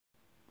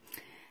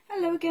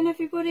Hello again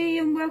everybody,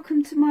 and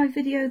welcome to my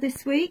video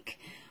this week.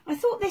 I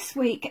thought this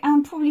week,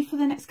 and probably for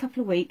the next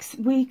couple of weeks,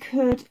 we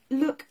could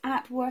look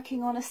at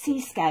working on a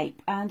seascape,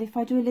 and if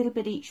I do a little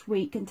bit each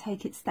week and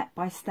take it step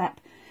by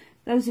step,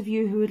 those of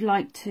you who would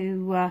like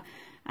to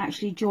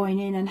actually join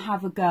in and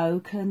have a go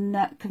can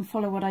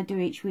follow what I do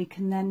each week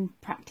and then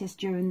practice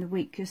during the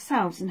week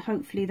yourselves, and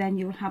hopefully then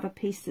you'll have a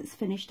piece that's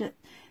finished at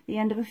the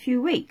end of a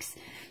few weeks.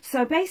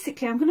 So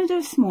basically I'm going to do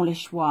a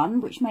smallish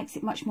one, which makes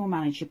it much more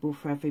manageable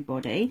for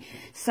everybody.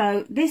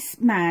 So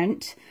this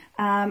mount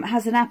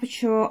has an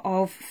aperture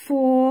of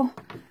 4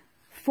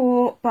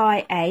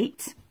 by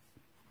 8,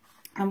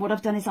 and what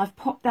I've done is I've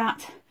popped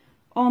that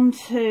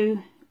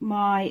onto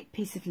my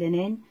piece of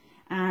linen,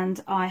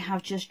 and I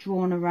have just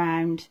drawn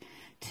around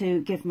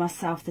to give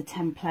myself the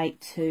template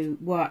to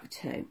work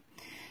to.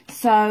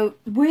 So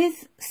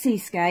with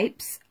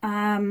seascapes,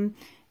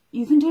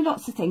 you can do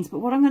lots of things, but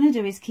what I'm going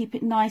to do is keep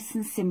it nice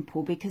and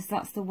simple, because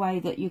that's the way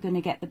that you're going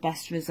to get the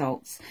best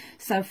results.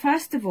 So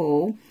first of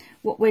all,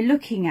 what we're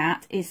looking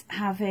at is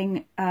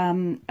having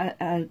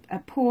a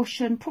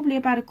portion, probably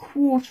about a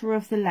quarter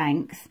of the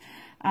length,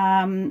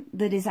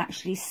 that is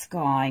actually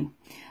sky.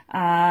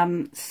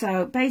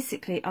 So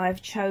basically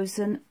I've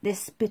chosen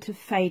this bit of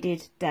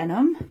faded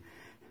denim,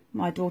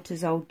 my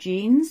daughter's old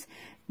jeans.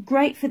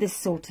 Great for this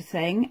sort of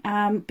thing,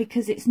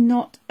 because it's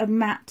not a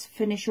matte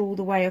finish all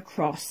the way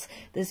across.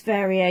 There's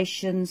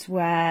variations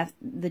where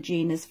the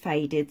jean is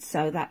faded,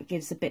 so that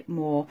gives a bit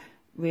more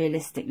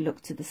realistic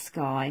look to the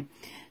sky.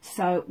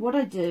 So what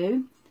I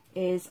do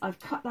is I've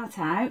cut that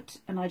out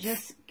and I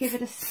just give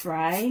it a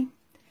spray,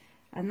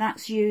 and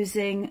that's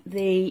using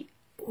the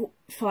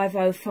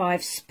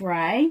 505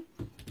 spray.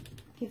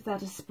 Give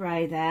that a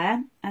spray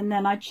there, and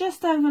then I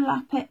just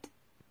overlap it,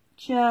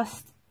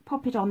 just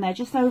pop it on there,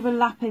 just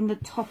overlapping the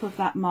top of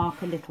that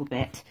mark a little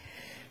bit.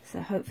 So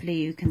hopefully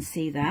you can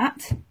see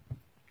that.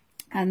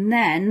 And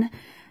then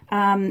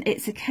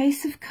it's a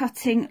case of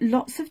cutting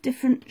lots of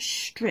different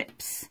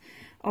strips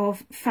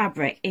of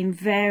fabric in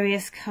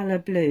various colour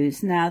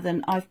blues. Now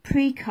then, I've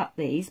pre-cut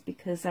these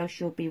because else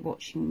you'll be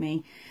watching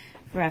me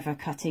forever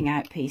cutting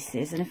out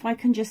pieces. And if I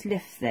can just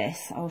lift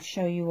this, I'll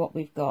show you what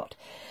we've got.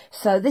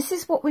 So this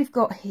is what we've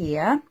got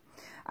here.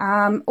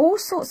 All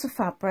sorts of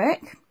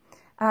fabric.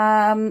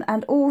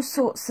 And all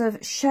sorts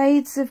of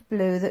shades of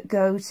blue that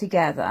go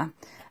together.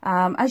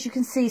 As you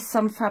can see,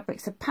 some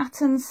fabrics are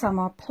patterned, some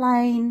are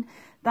plain.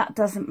 That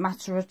doesn't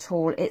matter at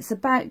all. It's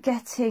about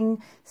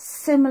getting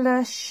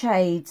similar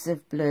shades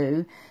of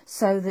blue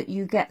so that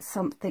you get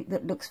something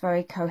that looks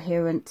very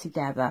coherent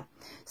together.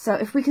 So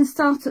if we can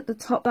start at the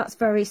top, that's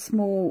very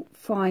small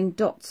fine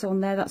dots on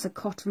there, that's a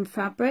cotton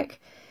fabric.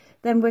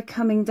 Then we're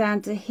coming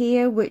down to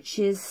here, which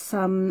is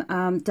some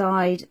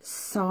dyed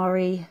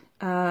sari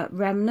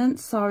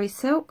remnants, sari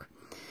silk,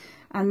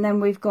 and then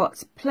we've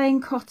got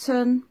plain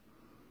cotton,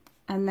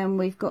 and then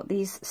we've got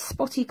these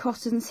spotty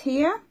cottons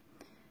here,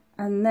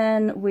 and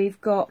then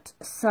we've got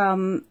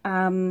some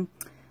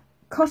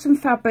cotton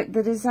fabric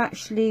that has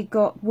actually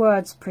got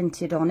words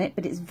printed on it,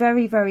 but it's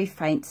very, very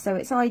faint, so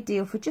it's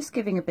ideal for just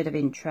giving a bit of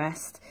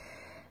interest.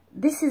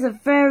 This is a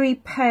very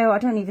pale, I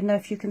don't even know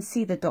if you can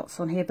see the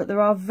dots on here, but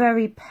there are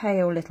very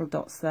pale little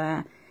dots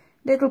there,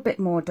 little bit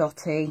more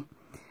dotty.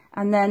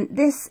 And then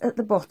this at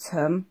the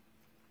bottom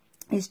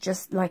is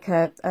just like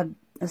a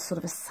sort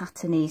of a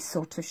satiny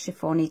sort of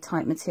chiffon-y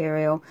type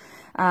material.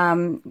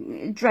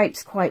 It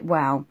drapes quite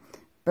well,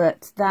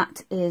 but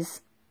that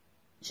is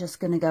just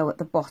going to go at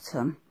the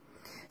bottom.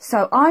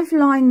 So I've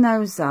lined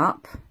those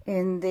up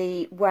in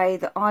the way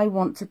that I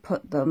want to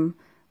put them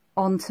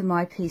onto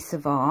my piece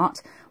of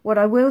art. What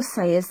I will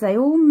say is they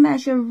all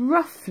measure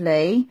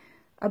roughly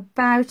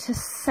about a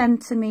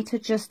centimetre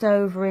just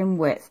over in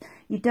width.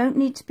 You don't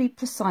need to be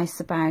precise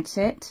about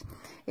it.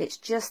 It's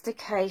just a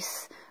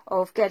case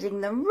of getting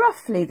them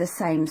roughly the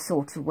same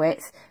sort of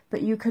width,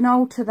 but you can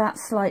alter that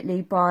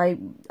slightly by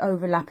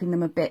overlapping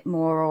them a bit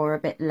more or a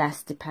bit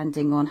less,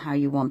 depending on how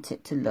you want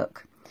it to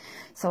look.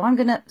 So I'm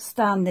going to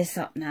stand this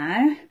up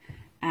now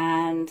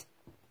and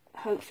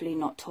hopefully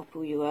not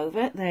topple you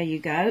over. There you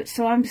go.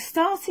 So I'm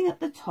starting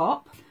at the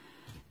top,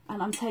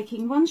 and I'm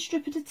taking one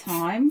strip at a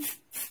time,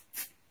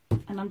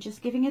 and I'm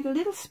just giving it a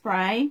little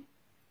spray,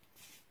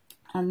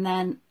 and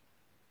then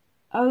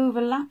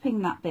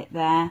overlapping that bit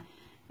there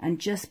and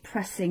just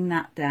pressing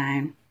that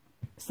down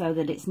so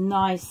that it's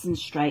nice and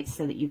straight,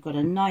 so that you've got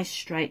a nice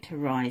straight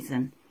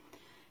horizon.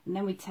 And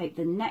then we take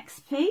the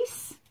next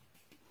piece,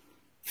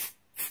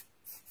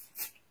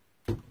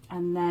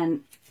 and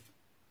then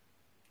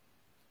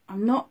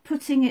I'm not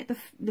putting it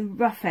the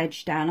rough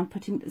edge down, I'm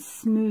putting the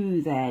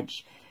smooth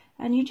edge,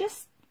 and you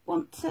just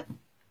want to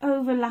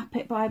overlap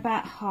it by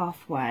about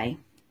halfway.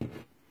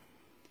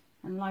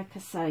 And like I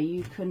say,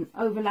 you can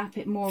overlap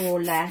it more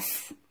or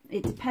less.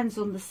 It depends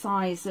on the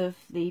size of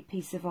the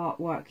piece of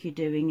artwork you're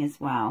doing as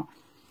well.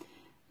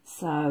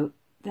 So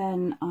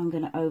then I'm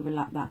going to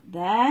overlap that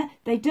there.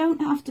 They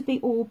don't have to be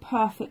all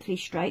perfectly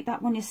straight.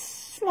 That one is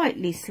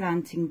slightly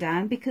slanting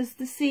down because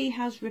the sea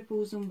has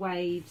ripples and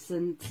waves,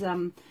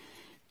 and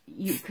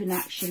you can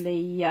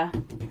actually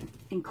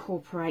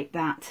incorporate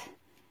that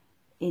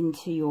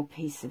into your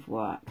piece of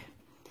work.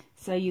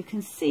 So you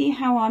can see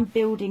how I'm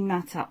building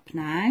that up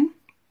now.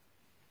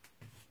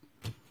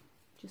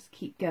 Just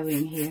keep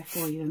going here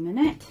for you a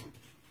minute.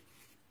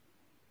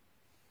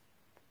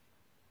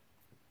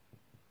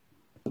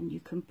 And you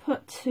can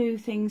put two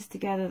things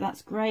together.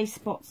 That's grey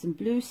spots and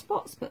blue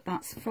spots, but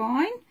that's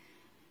fine.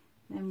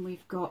 Then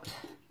we've got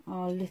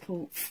our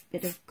little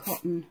bit of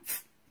cotton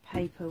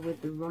paper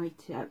with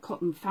the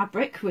cotton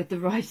fabric with the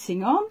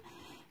writing on.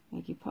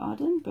 Beg your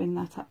pardon. Bring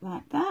that up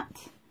like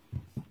that.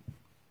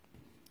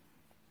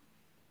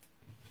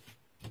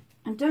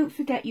 And don't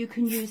forget, you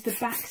can use the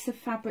backs of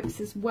fabrics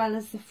as well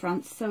as the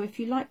fronts. So if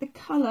you like the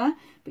colour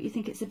but you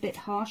think it's a bit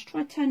harsh,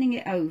 try turning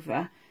it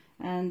over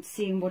and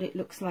seeing what it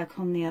looks like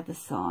on the other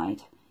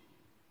side.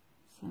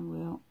 So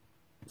we'll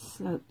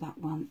slope that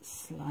one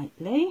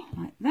slightly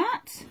like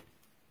that.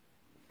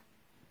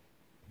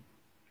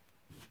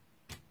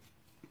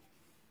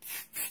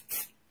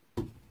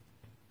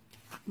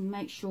 And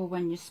make sure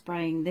when you're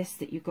spraying this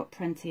that you've got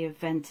plenty of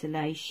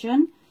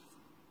ventilation.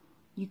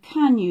 You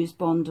can use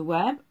Bonder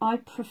Web. I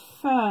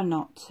prefer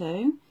not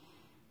to,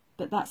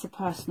 but that's a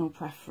personal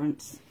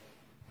preference.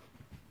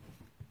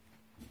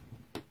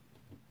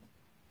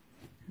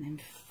 And then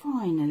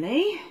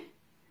finally,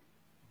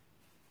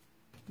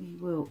 we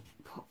will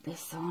pop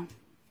this on.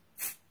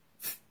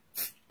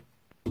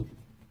 It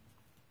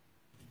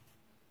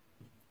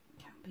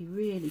can be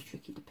really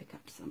tricky to pick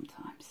up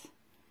sometimes,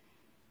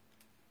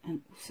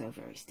 and also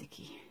very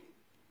sticky.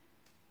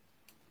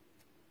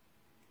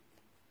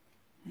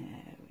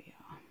 There we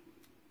are.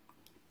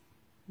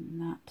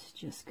 And that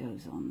just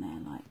goes on there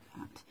like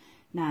that.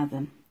 Now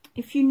then,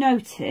 if you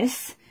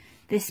notice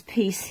this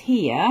piece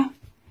here,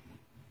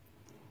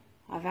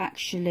 I've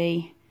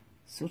actually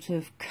sort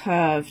of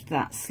curved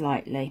that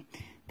slightly.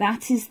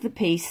 That is the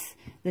piece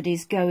that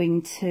is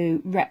going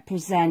to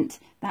represent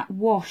that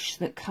wash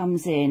that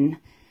comes in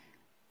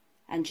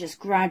and just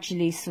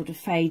gradually sort of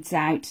fades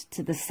out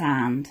to the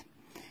sand.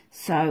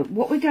 So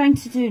what we're going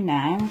to do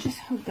now, I'll just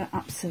hold that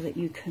up so that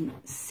you can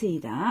see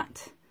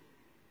that.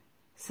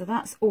 So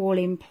that's all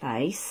in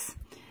place.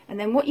 And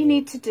then what you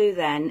need to do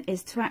then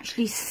is to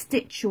actually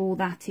stitch all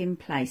that in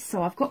place.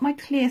 So I've got my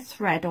clear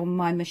thread on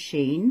my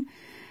machine.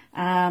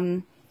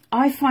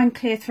 I find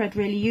clear thread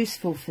really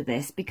useful for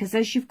this because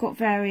as you've got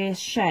various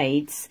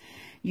shades,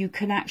 you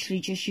can actually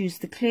just use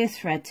the clear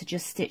thread to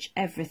just stitch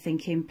everything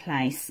in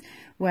place,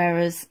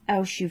 whereas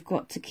else you've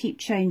got to keep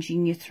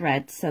changing your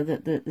thread so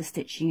that the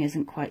stitching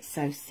isn't quite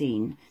so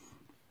seen.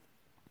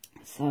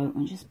 So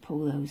I'll just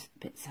pull those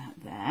bits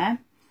out there.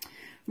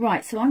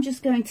 Right, so I'm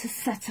just going to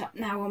set up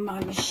now on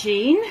my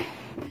machine.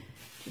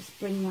 Just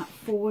bring that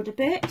forward a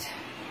bit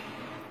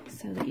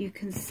so that you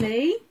can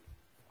see.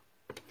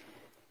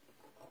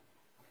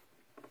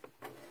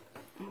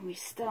 And we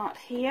start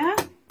here.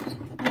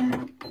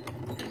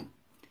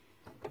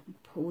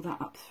 Pull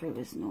that up through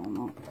as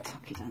normal,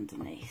 tuck it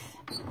underneath.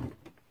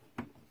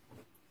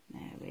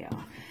 There we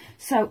are.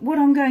 So what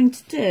I'm going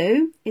to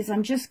do is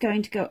I'm just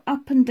going to go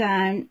up and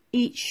down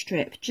each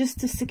strip just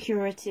to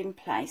secure it in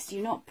place.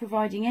 You're not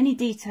providing any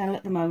detail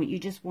at the moment, you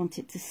just want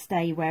it to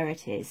stay where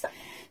it is.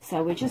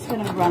 So we're just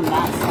going to run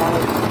that,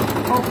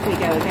 so off we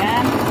go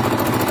again,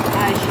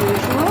 as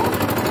usual.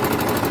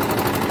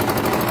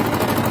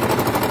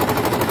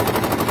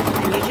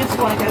 And you just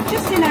want to go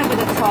just in over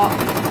the top.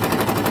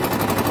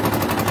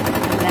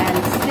 Then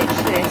stitch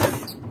this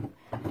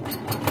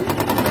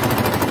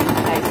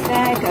place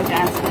there, go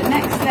down to the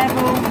next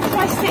level.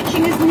 Try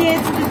stitching as near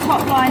to the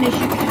top line as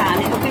you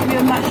can, it'll give you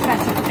a much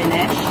better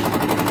finish.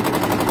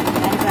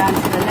 Then down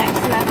to the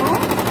next level.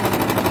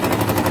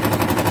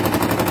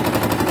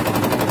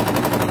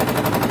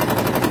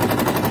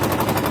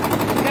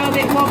 If you go a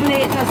bit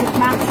wobbly, it doesn't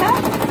matter.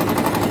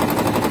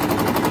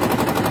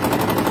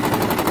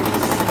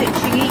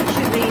 Stitching each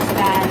of these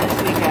down as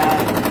we go.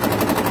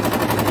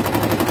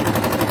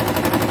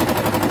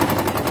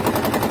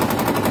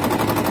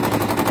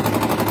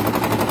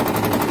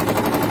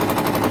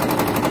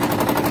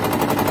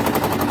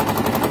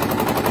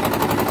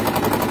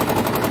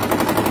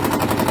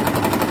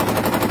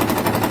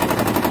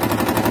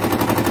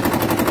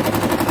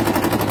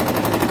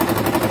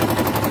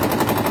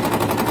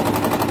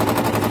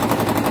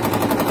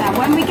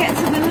 When we get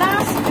to the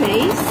last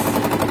piece,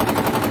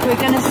 we're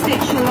going to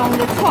stitch along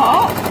the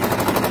top,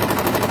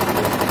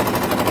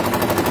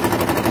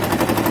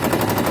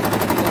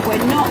 but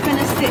we're not going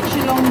to stitch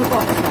along the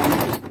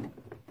bottom.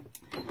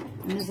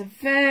 And there's a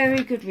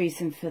very good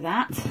reason for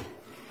that.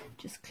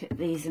 Just clip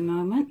these a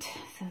moment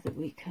so that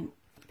we can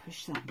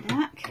push that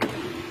back.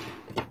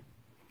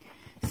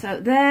 So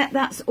there,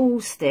 that's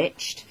all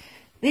stitched.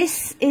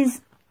 This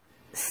is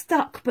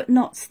stuck but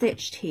not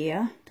stitched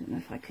here. Don't know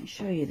if I can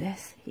show you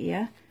this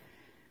here.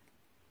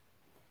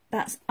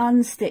 That's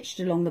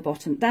unstitched along the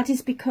bottom. That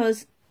is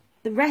because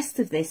the rest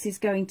of this is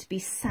going to be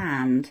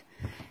sand,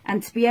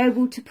 and to be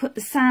able to put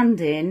the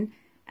sand in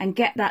and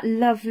get that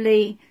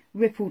lovely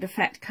rippled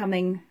effect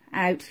coming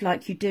out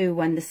like you do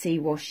when the sea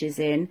washes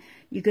in,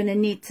 you're going to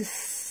need to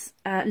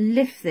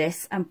lift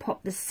this and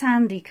pop the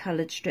sandy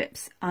coloured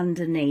strips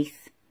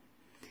underneath.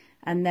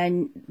 and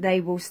then they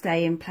will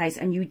stay in place,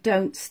 and you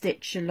don't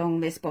stitch along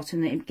this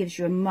bottom. It gives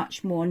you a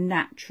much more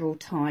natural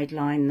tied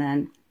line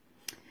then.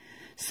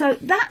 So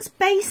that's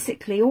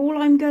basically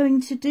all I'm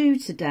going to do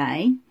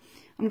today.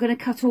 I'm going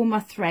to cut all my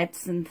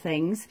threads and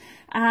things.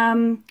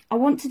 I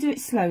want to do it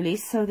slowly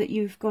so that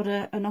you've got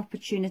an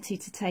opportunity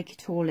to take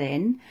it all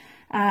in.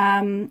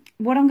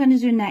 What I'm going to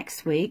do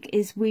next week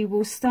is we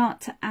will start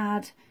to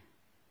add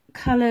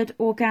coloured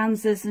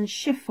organzas and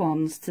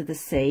chiffons to the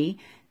sea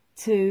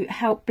to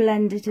help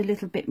blend it a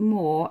little bit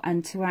more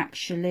and to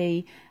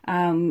actually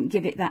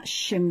give it that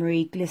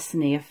shimmery,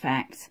 glistening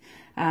effect.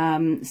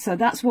 So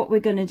that's what we're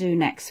going to do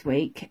next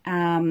week.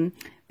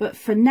 But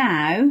for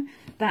now,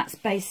 that's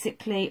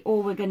basically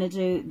all we're going to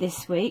do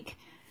this week.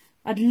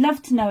 I'd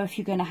love to know if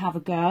you're going to have a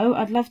go.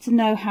 I'd love to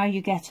know how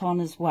you get on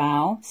as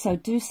well. So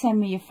do send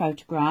me your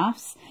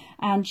photographs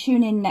and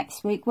tune in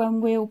next week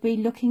when we'll be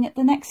looking at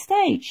the next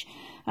stage.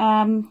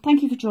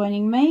 Thank you for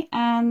joining me,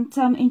 and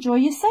enjoy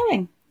your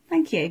sewing.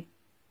 Thank you.